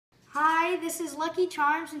Hi, this is Lucky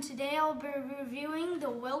Charms, and today I'll be reviewing the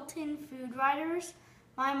Wilton FoodWriters.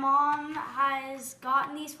 My mom has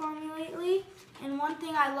gotten these for me lately, and one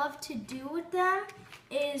thing I love to do with them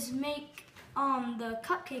is make the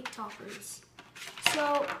cupcake toppers.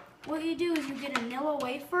 So what you do is you get a vanilla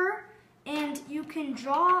wafer, and you can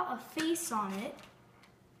draw a face on it,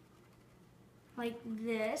 like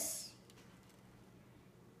this.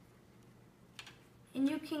 And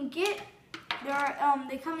you can get,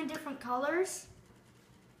 they come in different colors,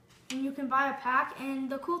 and you can buy a pack. And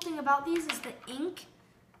the cool thing about these is the ink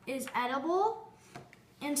is edible,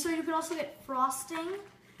 and so you can also get frosting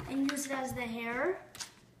and use it as the hair.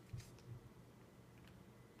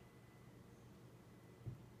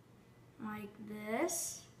 Like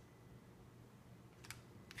this.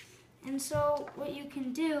 And so what you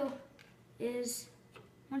can do is,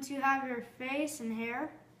 once you have your face and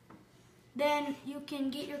hair, then you can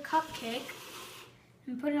get your cupcake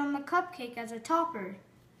and put it on the cupcake as a topper.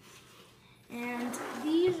 And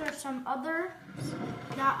these are some others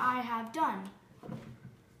that I have done.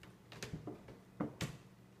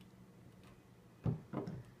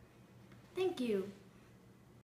 Thank you.